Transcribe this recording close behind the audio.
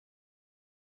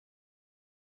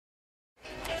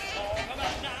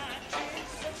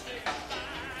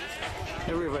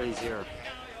Everybody's here.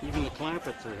 Even the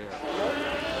Clampetts are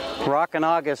here. Rockin'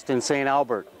 August in St.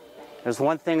 Albert. There's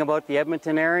one thing about the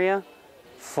Edmonton area,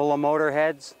 full of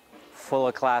motorheads, full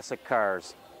of classic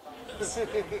cars.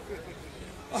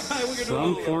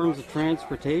 Some forms of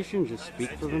transportation just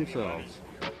speak for themselves.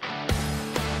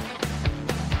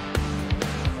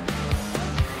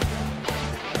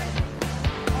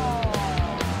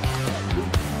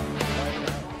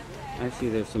 I see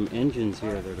there's some engines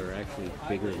here that are actually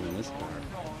bigger than this car.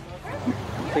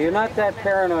 So you're not that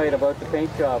paranoid about the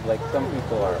paint job like some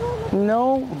people are?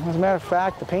 No, as a matter of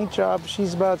fact, the paint job,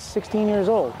 she's about 16 years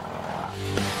old.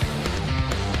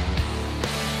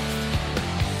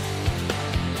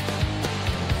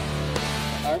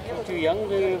 Aren't you too young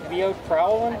to be out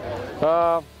prowling?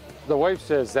 The wife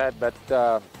says that,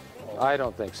 but I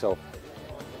don't think so.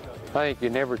 I think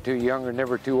you're never too young or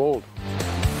never too old.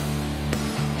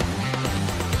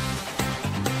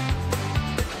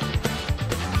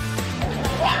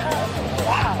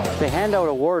 They hand out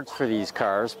awards for these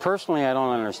cars. Personally, I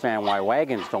don't understand why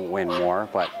wagons don't win more,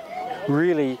 but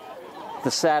really the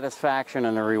satisfaction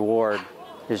and the reward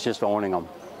is just owning them.